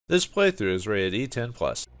This playthrough is rated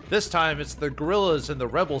E10+. This time, it's the guerrillas and the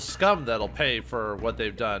rebel scum that'll pay for what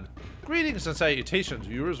they've done. Greetings and salutations,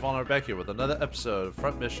 viewers. Vauldemare back here with another episode of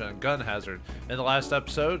Front Mission Gun Hazard. In the last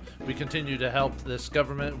episode, we continue to help this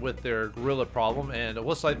government with their guerrilla problem, and it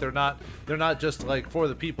looks like they're not just like for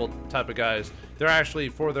the people type of guys. They're actually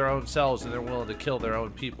for their own selves, and they're willing to kill their own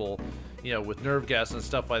people, you know, with nerve gas and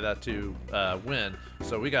stuff like that to win.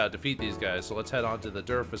 So we gotta defeat these guys. So let's head on to the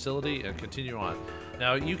DUR facility and continue on.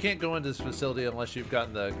 Now, you can't go into this facility unless you've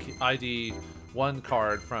gotten the ID 1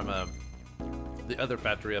 card from the other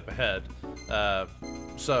factory up ahead.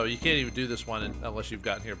 So you can't even do this one unless you've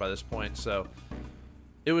gotten here by this point. So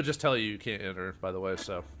it would just tell you can't enter, by the way.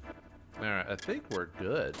 So, all right, I think we're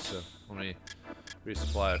good. So let me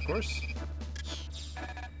resupply, of course.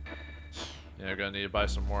 Yeah, we're gonna need to buy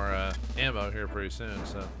some more ammo here pretty soon.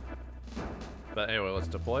 So, but anyway, let's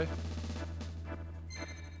deploy.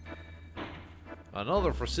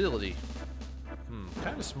 Another facility.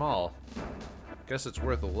 Kind of small. Guess it's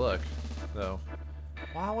worth a look, though.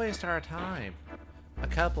 Why waste our time? A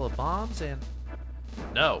couple of bombs and...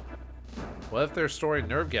 No. What if they're storing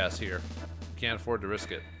nerve gas here? Can't afford to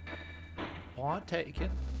risk it. Point taken.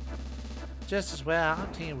 Just as well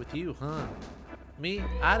I'm teaming with you, huh? Me?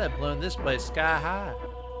 I'd have blown this place sky high.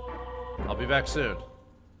 I'll be back soon.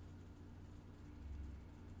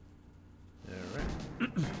 Alright.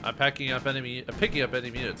 I'm picking up enemy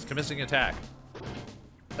units. Commencing attack.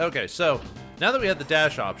 Okay, so now that we have the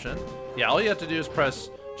dash option, yeah, all you have to do is press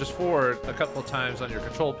just forward a couple of times on your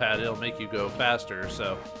control pad. It'll make you go faster.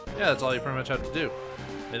 So yeah, that's all you pretty much have to do.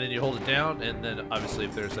 And then you hold it down, and then obviously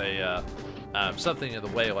if there's a something in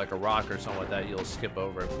the way, like a rock or something like that, you'll skip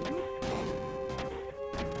over it.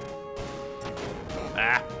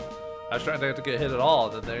 Ah! I was trying not to get hit at all,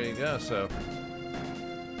 and then there you go. So,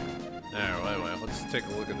 anyway, let's take a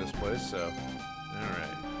look at this place. So, all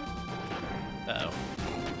right. Uh-oh.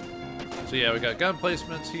 So yeah, we got gun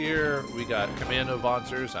placements here. We got commando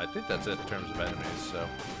monsters. I think that's it in terms of enemies. So,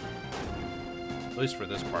 at least for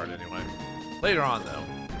this part, anyway. Later on, though.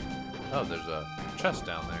 Oh, there's a chest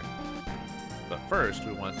down there. But first,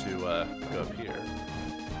 we want to go up here.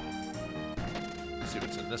 Let's see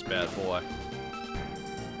what's in this bad boy.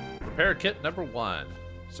 Repair kit number 1.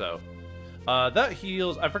 So, that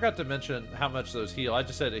heals. I forgot to mention how much those heal. I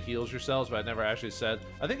just said it heals yourselves, but I never actually said.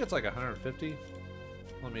 I think it's like 150.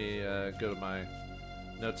 Let me go to my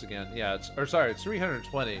notes again. Yeah, it's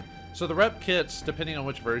 320. So the rep kits, depending on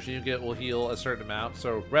which version you get, will heal a certain amount.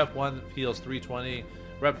 So rep 1 heals 320,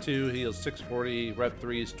 rep 2 heals 640, rep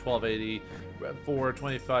 3 is 1280, rep 4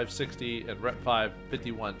 2560, and rep 5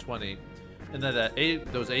 5120. And then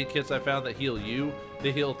those 8 kits I found that heal you,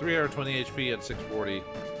 they heal 320 HP and 640.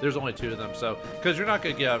 There's only 2 of them, so because you're not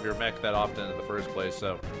gonna get out of your mech that often in the first place,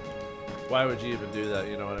 so why would you even do that?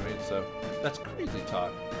 You know what I mean? So that's crazy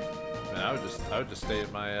talk. Man, I would just stay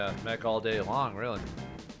in my mech all day long, really.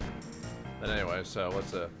 But anyway, so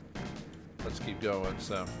let's keep going.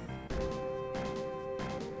 So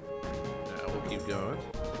yeah, we'll keep going.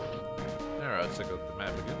 All right, let's take a look at the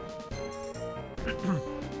map again.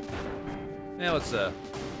 Yeah, let's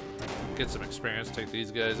get some experience. Take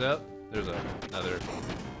these guys out. There's another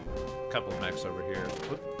couple of mechs over here.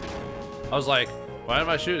 Whoop. I was like, why am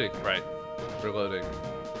I shooting? Right, reloading.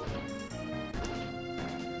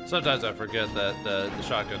 Sometimes I forget that the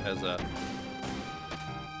shotgun has a...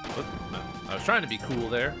 Whoop, no. I was trying to be cool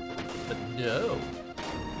there, but no.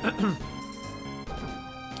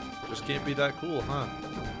 Just can't be that cool, huh?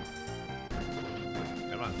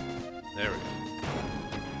 Come on. There we go.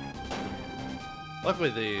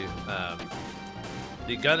 Luckily,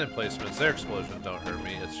 the gun emplacements, their explosions don't hurt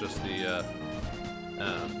me. It's just the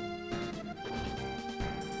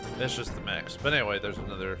mechs. But anyway, there's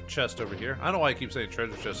another chest over here. I don't know why I keep saying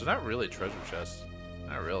treasure chests. They're not really treasure chests.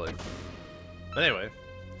 Not really. But anyway,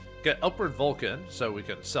 get Upward Vulcan, so we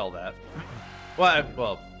can sell that.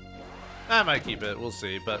 Well, I might keep it. We'll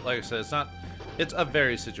see. But like I said, it's a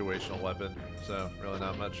very situational weapon, so really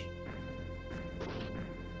not much.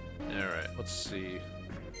 Alright, let's see.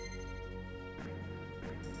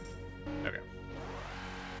 Okay.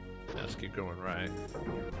 Now let's keep going right.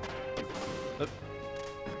 Oop.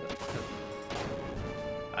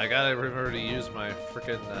 I gotta remember to use my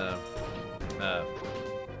frickin'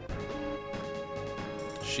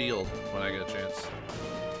 shield when I get a chance.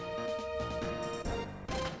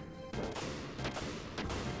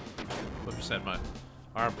 Whoops, had my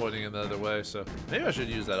arm pointing in the other way, so maybe I should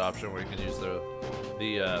use that option where you can use the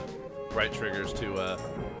right triggers to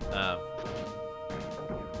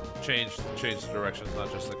change the directions,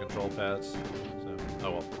 not just the control pads. So,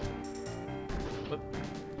 oh well. Whoop.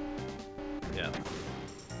 Yeah.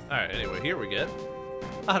 Alright, anyway, here we get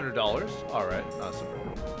 $100. Alright, awesome.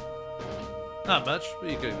 Not much,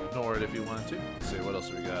 but you can ignore it if you wanted to. Let's see, what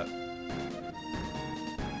else we got?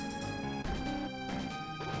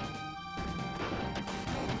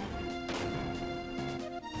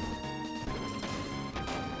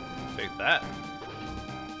 Take that.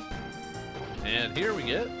 And here we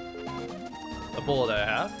get a bullet and a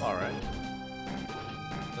half. Alright.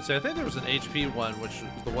 Let's see, I think there was an HP one, which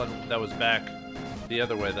was the one that was back the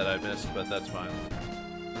other way that I missed, but that's fine.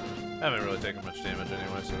 I haven't really taken much damage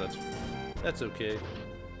anyway, so that's okay.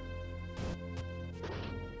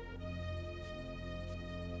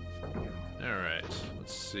 Alright,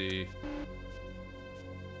 let's see.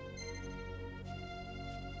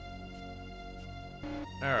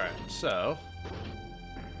 Alright, so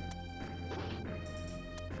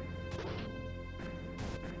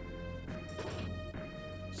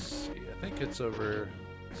let's see, I think it's over.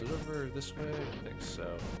 Is it over this way? I think so.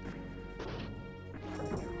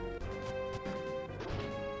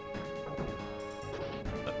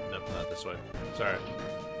 Oh, nope, not this way. Sorry.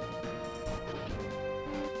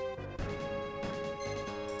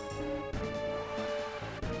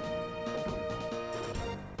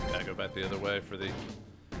 Gotta go back the other way for the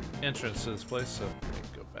entrance to this place, so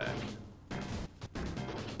go back.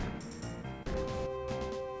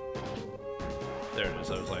 There it is.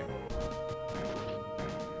 I was like,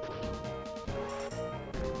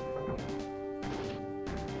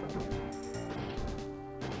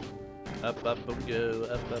 up we go,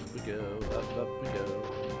 up we go, up we go.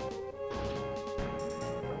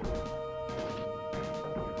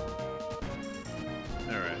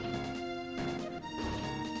 Alright.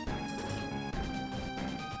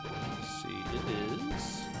 See, it is.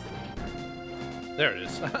 There it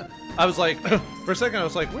is. I was like, for a second I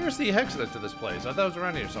was like, where's the exit to this place? I thought it was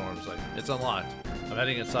around here somewhere. I was like, it's unlocked. I'm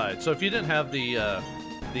heading inside. So if you didn't have the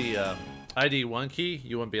ID 1 key,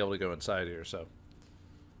 you wouldn't be able to go inside here, so.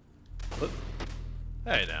 Whoop.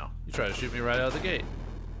 Hey now, you try to shoot me right out of the gate.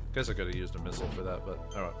 Guess I could have used a missile for that, but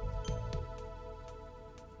alright.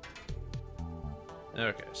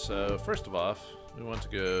 Okay, so first of all, we want to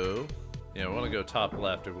go, we want to go top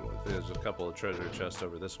left. There's a couple of treasure chests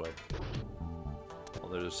over this way.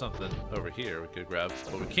 Well, there's something over here we could grab,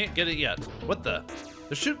 but we can't get it yet. What the?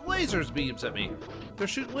 They're shooting lasers beams at me. They're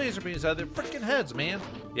shooting laser beams out of their freaking heads, man.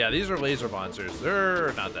 Yeah, these are laser monsters.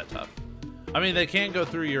 They're not that tough. I mean, they can go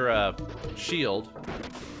through your shield.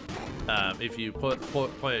 If you point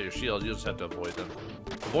at your shield, you just have to avoid them.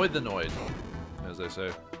 Avoid the noise, as they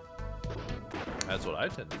say. That's what I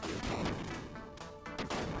tend to do.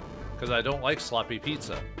 Because I don't like sloppy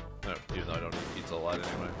pizza. No, even though I don't eat pizza a lot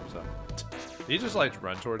anyway, so. He just likes to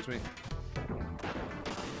run towards me.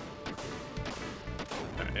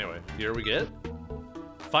 Right, anyway, here we get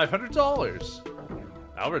 $500.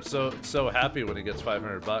 Albert's so happy when he gets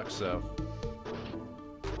 500 bucks, so.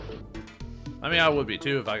 I mean, I would be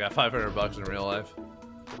too if I got 500 bucks in real life.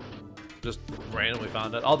 Just randomly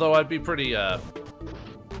found it. Although I'd be pretty,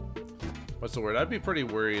 what's the word? I'd be pretty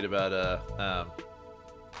worried about,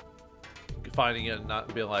 finding it and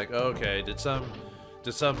not being like, oh, okay, did some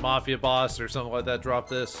mafia boss or something like that drop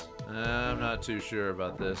this? I'm not too sure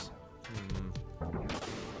about this.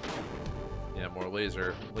 Yeah, more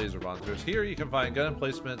laser monsters. Here you can find gun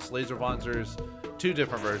emplacements, laser monsters, two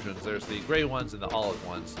different versions. There's the gray ones and the olive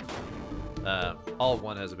ones. Olive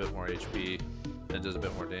one has a bit more HP and does a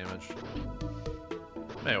bit more damage.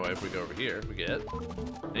 Anyway, if we go over here, we get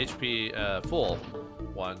an HP full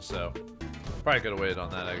one, so probably could have waited on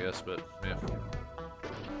that, I guess, but yeah.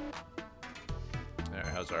 Alright,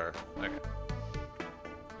 how's our... Okay.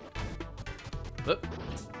 Oop.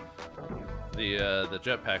 The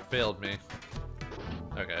jetpack failed me.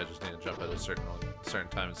 Okay, I just need to jump at a certain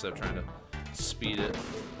time instead of trying to speed it.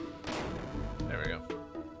 There we go.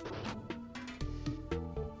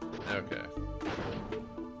 Okay.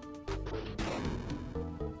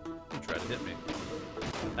 You try to hit me.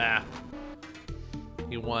 Ah.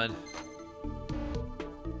 He won.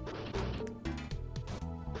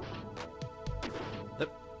 Yep.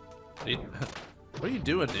 What are you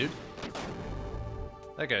doing, dude?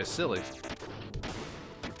 That guy's silly.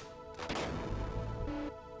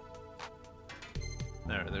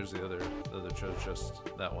 Alright, there's the other treasure chest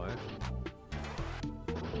that way.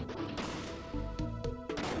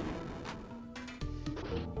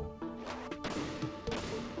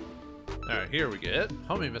 Alright, here we get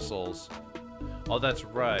homing missiles. Oh, that's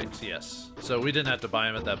right, yes. So we didn't have to buy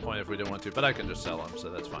them at that point if we didn't want to, but I can just sell them, so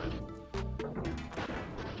that's fine.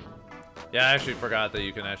 Yeah, I actually forgot that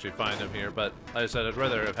you can actually find them here, but like I said, I'd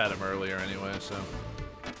rather have had them earlier anyway, so.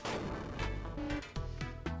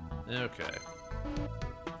 Okay.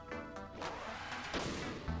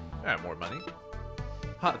 Alright, more money.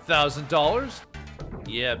 $1,000?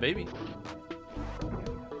 Yeah, baby.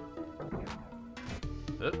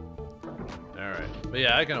 Alright. But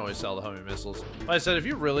yeah, I can always sell the homing missiles. Like I said, if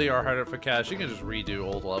you really are hard up for cash, you can just redo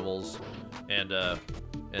old levels and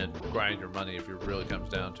grind your money if it really comes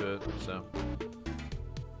down to it. So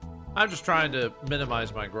I'm just trying to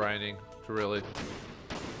minimize my grinding to really.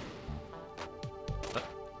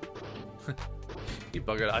 He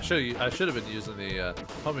buggered. I should have been using the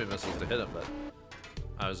homing missiles to hit him, but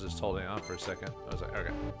I was just holding on for a second. I was like,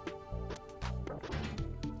 okay.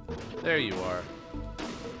 There you are.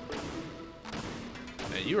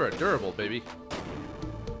 Hey, you are durable, baby.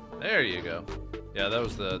 There you go. Yeah, that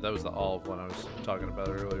was the olive one I was talking about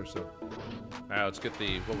earlier. So, all right, let's get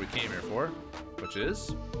the what we came here for, which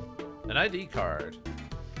is an ID card.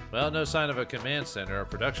 Well, no sign of a command center or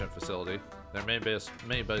production facility. Their main base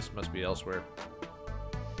must be elsewhere.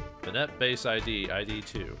 The net base ID,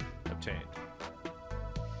 ID2, obtained.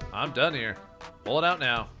 I'm done here. Pull it out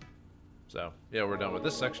now. So, yeah, we're done with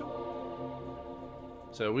this section.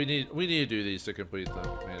 So we need to do these to complete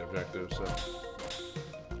the main objective. So,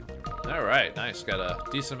 all right, nice. Got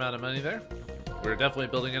a decent amount of money there. We're definitely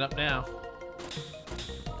building it up now.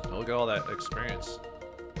 Oh, look at all that experience.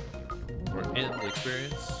 We're in the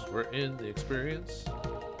experience. We're in the experience.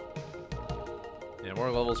 Yeah,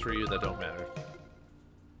 more levels for you that don't matter.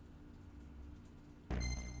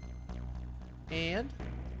 And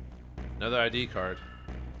another ID card.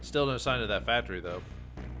 Still no sign of that factory though.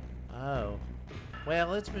 Oh. Well,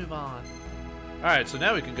 let's move on. All right, so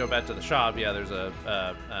now we can go back to the shop. Yeah, there's a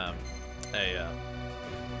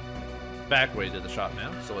back way to the shop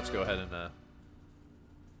now. So let's go ahead and let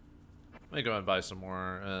me go and buy some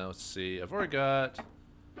more. Let's see. I've already got.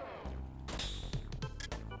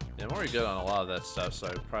 Yeah, I'm already good on a lot of that stuff, so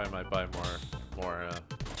I probably might buy more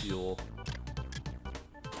fuel.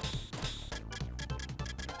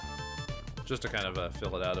 Just to kind of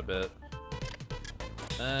fill it out a bit.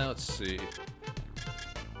 Let's see.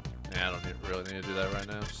 Yeah, I don't really need to do that right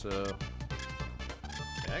now, so...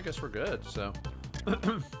 Yeah, I guess we're good, so...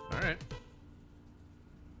 Alright.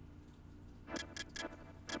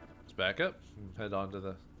 Let's back up and head on to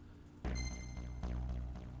the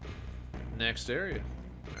next area.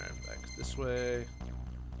 Alright, back this way.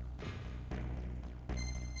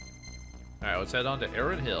 Alright, let's head on to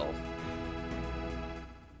Aaron Hill.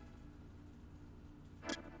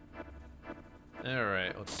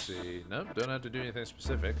 Alright, let's see. Nope, don't have to do anything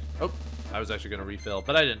specific. Oh, I was actually going to refill,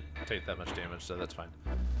 but I didn't take that much damage, so that's fine.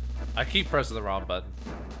 I keep pressing the wrong button.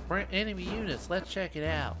 For enemy units, let's check it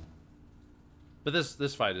out. But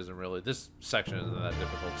this fight isn't really, this section isn't that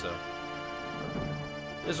difficult, so.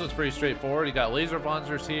 This one's pretty straightforward. You got laser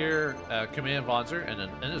Vonzers here, command Vonzer, and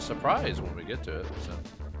a surprise when we get to it, so.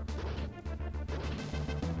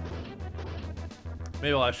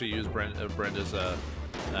 Maybe I'll actually use Brenda's,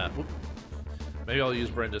 maybe I'll use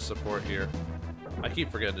Brenda's support here. I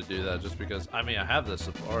keep forgetting to do that just because, I mean, I have the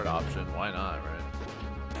support option. Why not, right?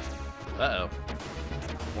 Uh-oh.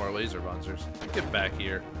 More laser Vonzers. Get back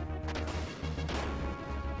here.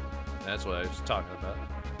 That's what I was talking about.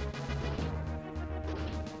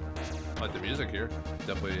 I like the music here.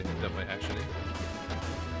 Definitely actiony.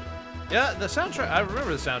 Yeah, the soundtrack, I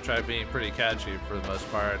remember the soundtrack being pretty catchy for the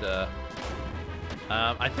most part.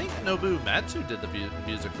 I think Nobuo Uematsu did the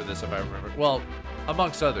music for this, if I remember. Well,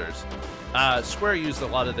 amongst others. Square used a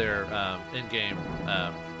lot of their in-game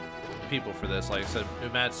people for this. Like I said,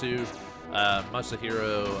 Uematsu,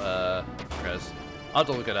 Masahiro, guys, I'll have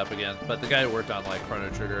to look it up again. But the guy who worked on like Chrono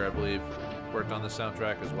Trigger, I believe, worked on the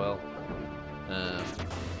soundtrack as well.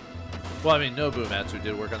 Well, I mean, Nobuo Uematsu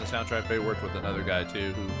did work on the soundtrack, but he worked with another guy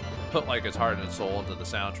too who put like his heart and soul into the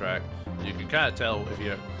soundtrack. You can kind of tell if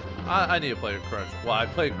you. I need to play Chrono Trigger. Well, I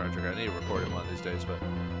played Chrono Trigger. I need to record it one of these days, but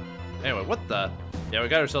anyway, what the? Yeah, we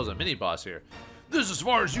got ourselves a mini boss here. This is as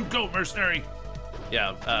far as you go, mercenary.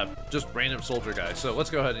 Yeah, just random soldier guy. So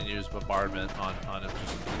let's go ahead and use bombardment on him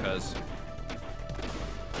just because.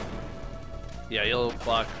 Yeah, he'll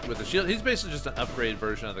block with the shield. He's basically just an upgrade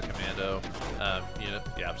version of the commando unit.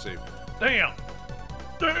 Yeah, see. Damn!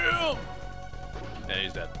 Damn! Yeah,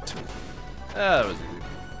 he's dead. That was easy.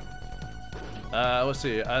 Let's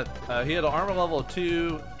see. He had an armor level of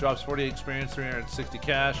 2, drops 40 experience, 360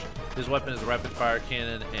 cash. His weapon is a rapid fire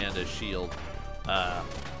cannon and a shield. I'm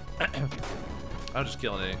just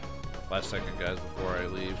killing any last second guys before I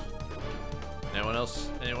leave. Anyone else?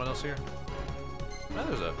 Anyone else here? Oh,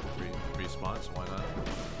 there's a respawn, so why not?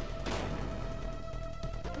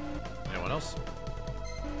 Anyone else?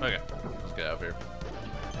 Okay, let's get out of here.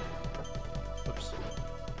 Oops.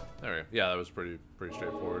 There we go. Yeah, that was pretty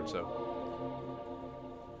straightforward. So,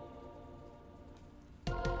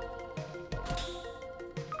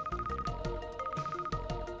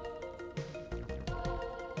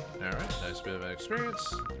 nice bit of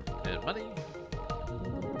experience and money.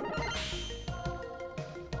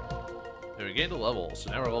 And we gained a level,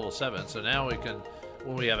 so now we're level 7. So now we can,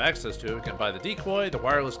 when we have access to it, we can buy the decoy, the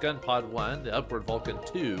wireless gun pod 1, the upward Vulcan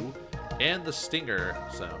 2, and the stinger.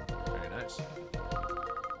 So very nice.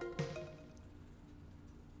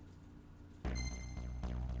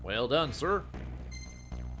 Well done, sir.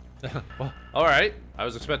 Well, all right. I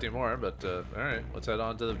was expecting more, but all right. Let's head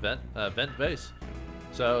on to the vent base.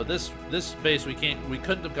 So this base we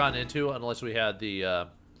couldn't have gone into unless we had the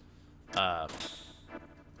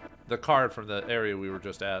card from the area we were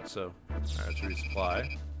just at. So all right, let's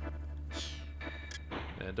resupply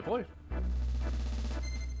and deploy.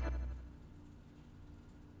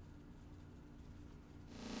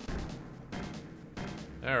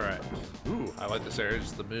 All right. Ooh, I like this area.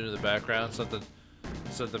 Just the moon in the background. Something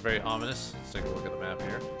very ominous. Let's take a look at the map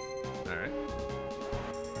here. All right.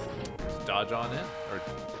 Let's dodge on in.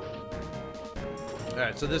 All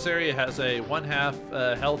right. So this area has a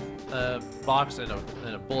 1/2 health box and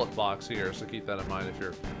a bullet box here. So keep that in mind if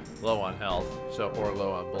you're low on health. So or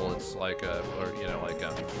low on bullets, like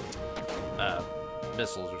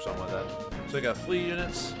missiles or something like that. So we got flea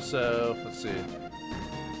units. So let's see.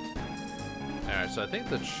 Alright, so I think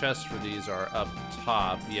the chests for these are up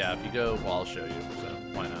top. Yeah, if you go, well, I'll show you, so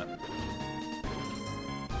why not?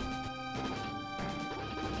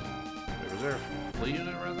 Wait, was there a flea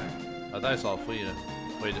unit around there? I thought I saw a flea unit.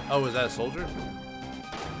 Wait, oh, is that a soldier?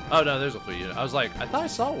 Oh, no, there's a flea unit. I was like, I thought I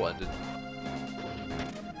saw one.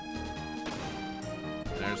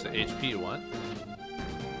 There's the HP one.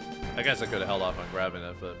 I guess I could have held off on grabbing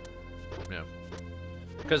it, but, yeah.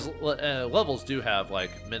 Because levels do have,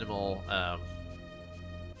 like, minimal,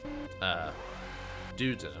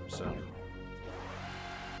 dudes in them, so.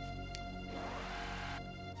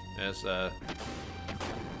 As, yeah,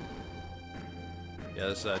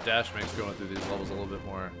 this dash makes going through these levels a little bit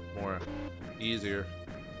more easier.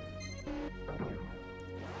 Alright,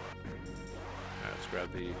 let's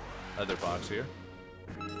grab the other box here.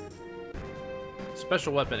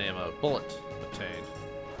 Special weapon ammo, bullet obtained.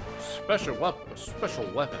 Special weapon.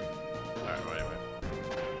 Alright, wait.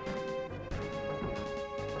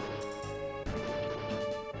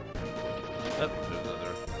 Oh, there's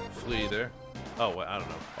another flea there. Oh, wait, I don't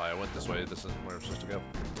know why I went this way. This isn't where I'm supposed to go.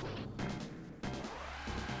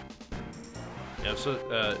 Yeah, so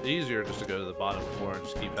easier just to go to the bottom floor and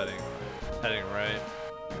just keep heading right.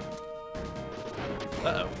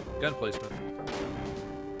 Uh-oh, gun placement.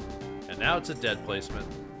 And now it's a dead placement.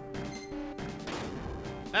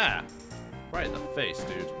 Ah, right in the face,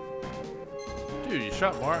 dude. Dude, you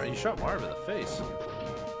shot Marv in the face.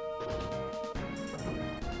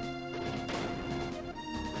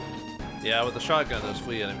 Yeah, with the shotgun, those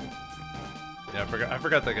flea enemies. Yeah, I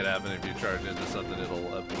forgot that could happen if you charge into something. It'll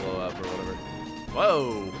blow up or whatever.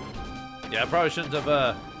 Whoa! Yeah, I probably shouldn't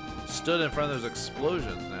have stood in front of those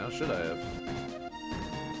explosions. Now, should I have?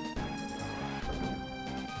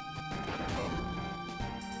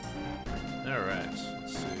 All right.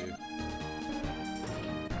 Let's see.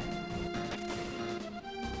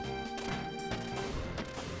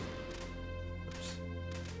 Oops.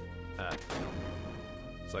 Ah.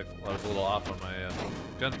 It's like I was a little off on my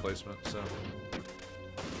gun placement, so.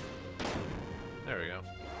 There we go.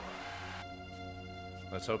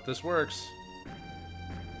 Let's hope this works.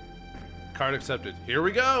 Card accepted. Here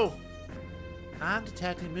we go! I'm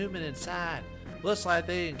detecting movement inside. Looks like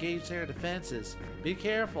they engaged their defenses. Be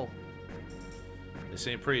careful. They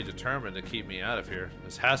seem pretty determined to keep me out of here.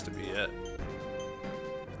 This has to be it.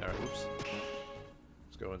 Alright, oops.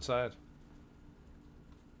 Let's go inside.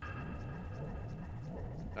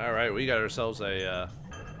 Alright, we got ourselves a,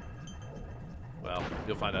 well,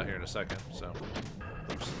 you'll find out here in a second, so.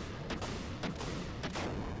 Oops.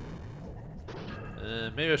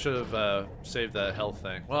 Maybe I should have saved that health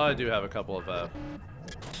thing. Well, I do have a couple of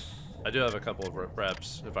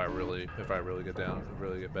reps if I really get down,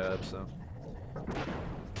 really get bad. So,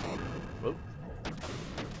 whoop.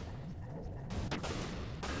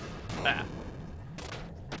 Ah.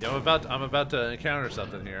 Yeah, I'm about to encounter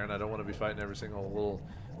something here, and I don't want to be fighting every single little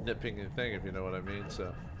nitpicking thing, if you know what I mean.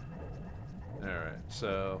 So, all right.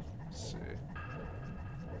 So, let's see.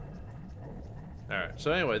 Alright,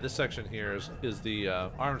 so anyway, this section here is the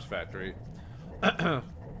arms factory.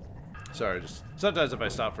 Sorry, just sometimes if I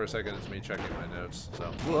stop for a second, it's me checking my notes.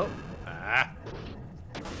 So, whoa. Ah.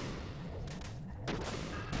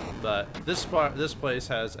 But this place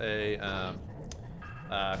has a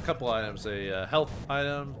couple items, a health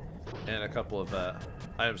item, and a couple of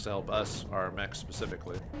items to help us, our mech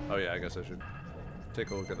specifically. Oh yeah, I guess I should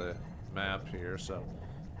take a look at the map here. So,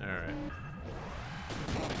 alright.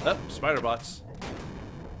 Oh, spider bots.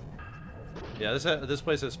 Yeah, this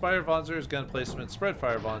place has spider Vonzers, gun placement, spread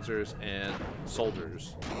fire Vonzers, and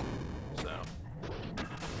soldiers. So.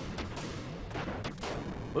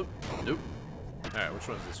 Oop, nope. Alright, which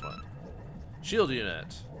one's this one? Shield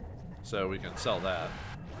unit. So we can sell that.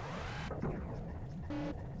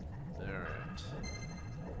 Alright.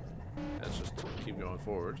 Let's just keep going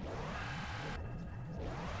forward.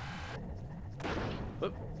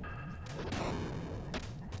 Whoop.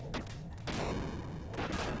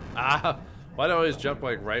 Ah! Why do I always jump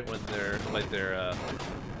like right when they're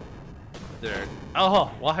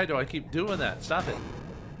oh, why do I keep doing that? Stop it.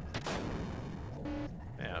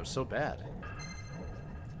 Man, I'm so bad.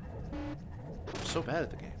 I'm so bad at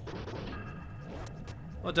the game.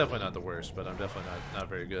 Well, definitely not the worst, but I'm definitely not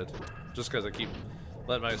very good. Just because I keep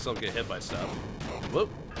letting myself get hit by stuff. Whoop.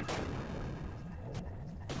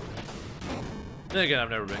 Then again, I've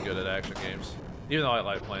never been good at action games. Even though I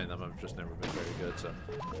like playing them, I've just never been very good, so.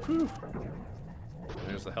 Whew.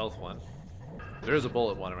 There's the health one. There is a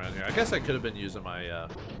bullet one around here. I guess I could have been using my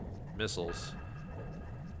missiles.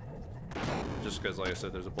 Just because, like I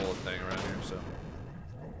said, there's a bullet thing around here, so.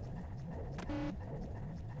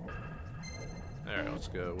 Alright, let's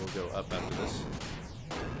go. We'll go up after this.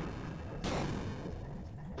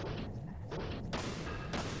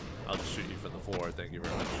 I'll just shoot you from the floor, thank you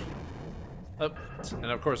very much. Up. And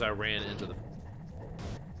of course I ran into the...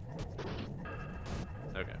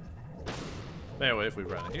 Okay. Anyway, if we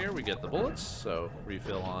run in here, we get the bullets, so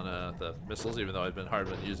refill on the missiles, even though I've been hard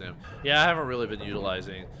when using them. Yeah, I haven't really been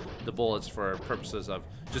utilizing the bullets for purposes of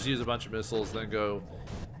just use a bunch of missiles, then go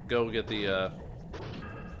get the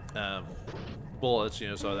bullets, you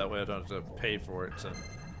know, so that way I don't have to pay for it. So, all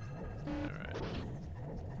right.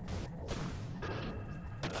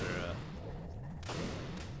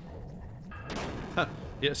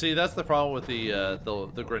 Yeah, see, that's the problem with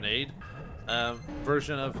the grenade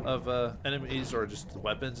version of enemies or just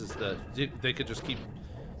weapons, is that they could just keep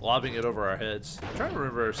lobbing it over our heads. I'm trying to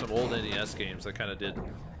remember some old NES games that kind of did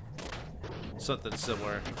something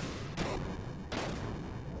similar,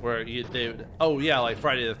 where they would, oh yeah, like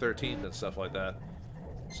Friday the 13th and stuff like that.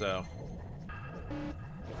 So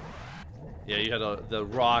yeah, you had the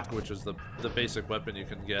rock, which is the basic weapon you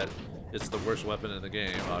can get. It's the worst weapon in the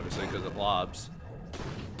game, obviously, because it lobs.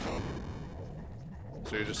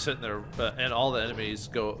 So you're just sitting there, and all the enemies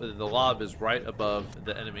go. The lob is right above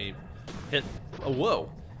the enemy hit. Oh, whoa!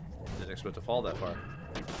 Didn't expect to fall that far.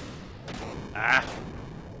 Ah!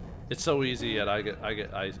 It's so easy, yet I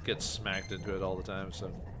get smacked into it all the time.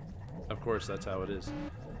 So, of course, that's how it is.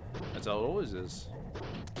 That's how it always is.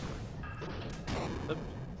 Oop.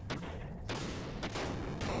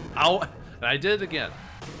 Ow! And I did it again.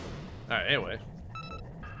 All right. Anyway.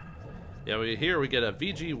 Yeah, here we get a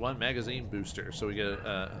VG1 magazine booster, so we get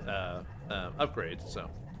a upgrade. So,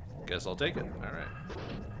 guess I'll take it. All right.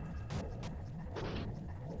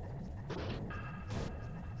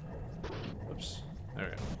 Oops.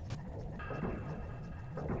 There we go.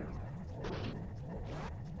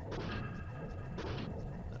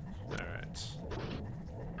 All right.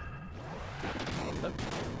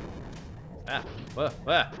 Oh.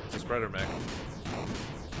 Ah, it's a spreader mech.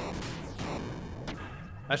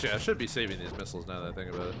 Actually, I should be saving these missiles now that I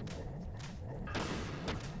think about it.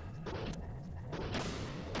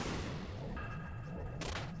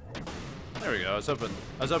 There we go. I was hoping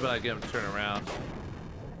I'd get him to turn around,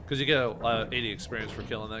 because you get 80 experience for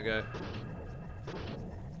killing that guy.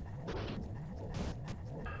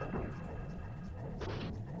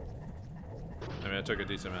 I mean, I took a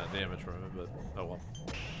decent amount of damage from him, but oh well.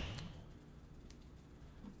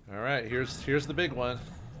 All right, here's the big one.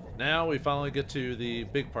 Now we finally get to the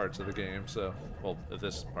big parts of the game, so, well,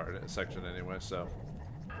 this section anyway, so.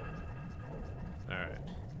 Alright.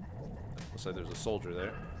 Looks like there's a soldier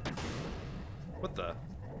there. What the?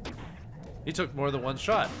 He took more than one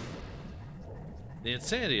shot. The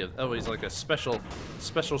insanity of, oh, he's like a special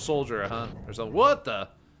soldier, huh? Or something. What the?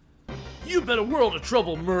 You've been a world of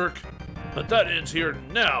trouble, Merc, but that ends here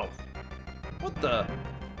now. What the?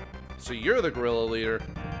 So you're the guerrilla leader.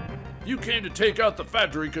 You came to take out the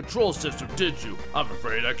factory control system, did you? I'm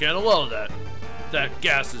afraid I can't allow that. That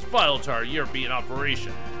gas is vital to our European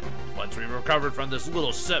operation. Once we recovered from this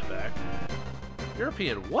little setback.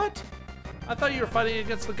 European what? I thought you were fighting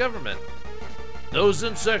against the government. Those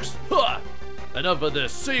insects? Huh! Enough of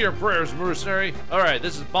this. Say your prayers, mercenary. Alright,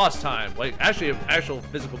 this is boss time. Like, actually an actual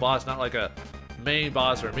physical boss, not like a main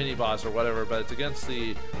boss or mini boss or whatever, but it's against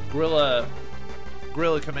the guerrilla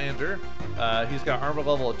Guerrilla Commander. He's got armor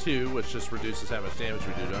level of 2, which just reduces how much damage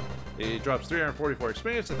we do to him. He drops 344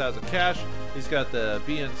 experience, 1,000 cash. He's got the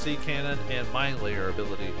BNC cannon and mine layer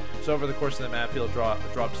ability. So over the course of the map, he'll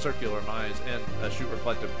drop circular mines and shoot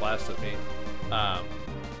reflective blasts at me.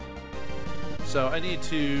 So I need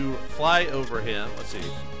to fly over him. Let's see.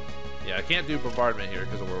 Yeah, I can't do bombardment here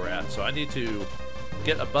because of where we're at. So I need to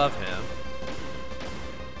get above him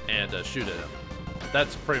and shoot at him.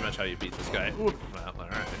 That's pretty much how you beat this guy. Oop. Well, all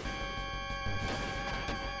right.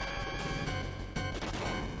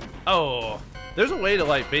 Oh, there's a way to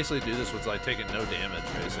like basically do this with like taking no damage,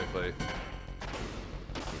 basically.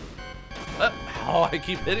 Oh, I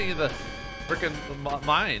keep hitting the freaking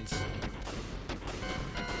mines.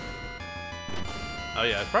 Oh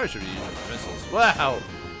yeah, I probably should be using missiles. Wow.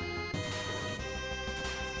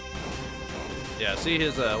 Yeah, see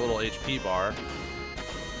his little HP bar.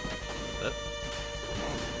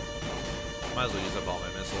 Might as well use up all my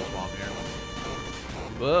missiles while I'm here.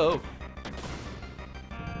 Whoa.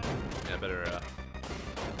 Yeah, better,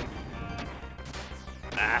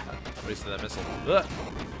 wasted that missile. Ugh.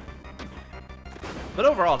 But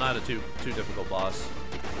overall, not a too difficult boss.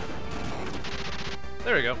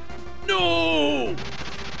 There we go. No!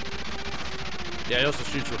 Yeah, he also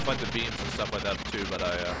shoots reflective beams and stuff like that too, but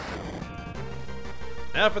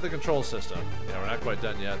now for the control system. Yeah, we're not quite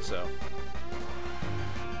done yet, so.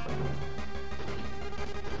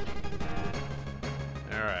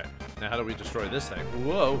 Alright, now how do we destroy this thing?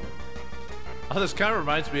 Whoa! Oh, this kind of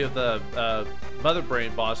reminds me of the Mother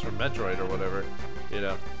Brain boss from Metroid or whatever, you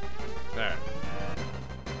know. Alright.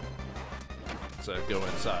 Let's go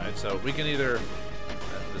inside. So we can either...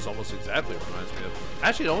 This almost exactly reminds me of...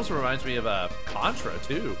 Actually, it almost reminds me of Contra,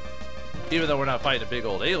 too. Even though we're not fighting a big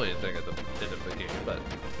old alien thing at the end of the game. But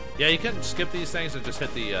yeah, you can skip these things and just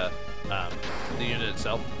hit the unit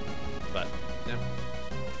itself. But, yeah.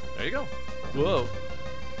 There you go. Whoa.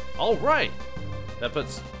 All right. That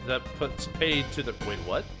puts paid to the... Wait,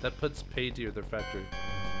 what? That puts paid to their factory.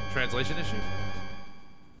 Translation issue?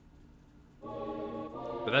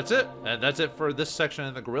 But that's it. And that's it for this section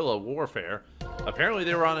in the guerrilla warfare. Apparently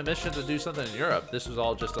they were on a mission to do something in Europe. This was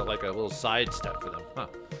all just like a little side step for them. Huh.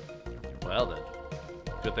 Well then.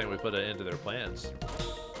 Good thing we put it into their plans.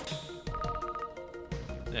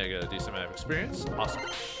 Yeah, you got a decent amount of experience. Awesome.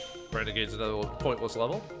 Brenda gains another pointless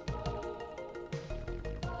level.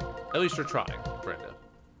 At least you're trying, Brenda.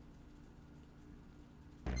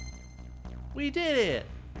 We did it!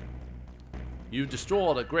 You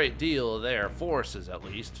destroyed a great deal of their forces, at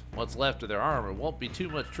least. What's left of their armor won't be too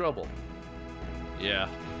much trouble. Yeah.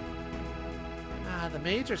 The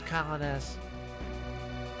Major's calling us.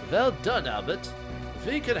 Well done, Albert.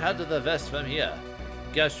 We can handle the rest from here.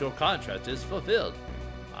 Guess your contract is fulfilled.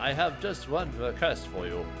 I have just one request for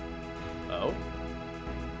you. Oh?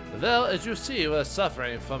 Well, as you see, we're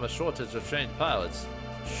suffering from a shortage of trained pilots.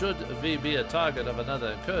 Should we be a target of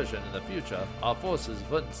another incursion in the future, our forces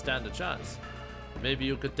wouldn't stand a chance. Maybe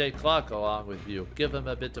you could take Clark along with you, give him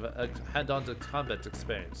a bit of a hand-on to combat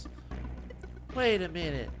experience. Wait a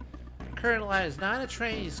minute. Colonel is not a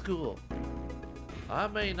training school. I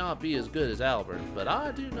may not be as good as Albert, but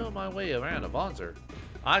I do know my way around a Vonzer.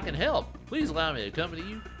 I can help. Please allow me to accompany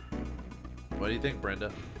you. What do you think,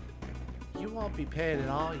 Brenda? You won't be paid at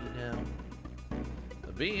all, you know.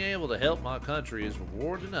 Being able to help my country is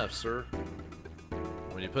reward enough, sir.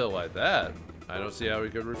 When you put it like that, I don't see how we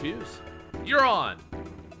could refuse. You're on!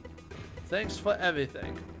 Thanks for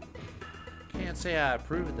everything. Can't say I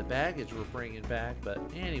approve of the baggage we're bringing back, but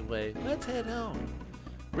anyway, let's head home.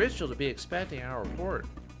 Rich will be expecting our report.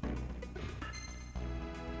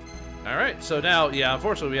 Alright, so now, yeah,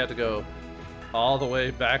 unfortunately we have to go all the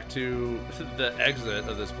way back to the exit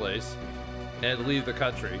of this place and leave the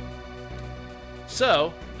country.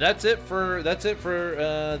 So that's it for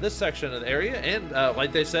this section of the area, and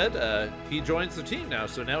like they said, he joins the team now.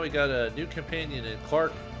 So now we got a new companion in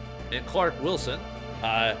Clark Wilson.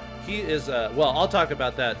 He is well, I'll talk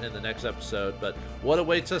about that in the next episode. But what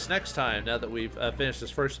awaits us next time? Now that we've finished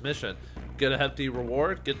this first mission, get a hefty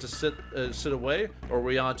reward, get to sit away, or are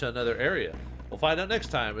we on to another area? We'll find out next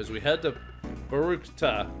time as we head to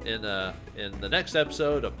Barukta in the next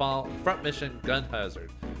episode of Front Mission Gun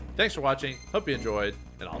Hazard. Thanks for watching, hope you enjoyed,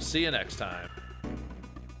 and I'll see you next time.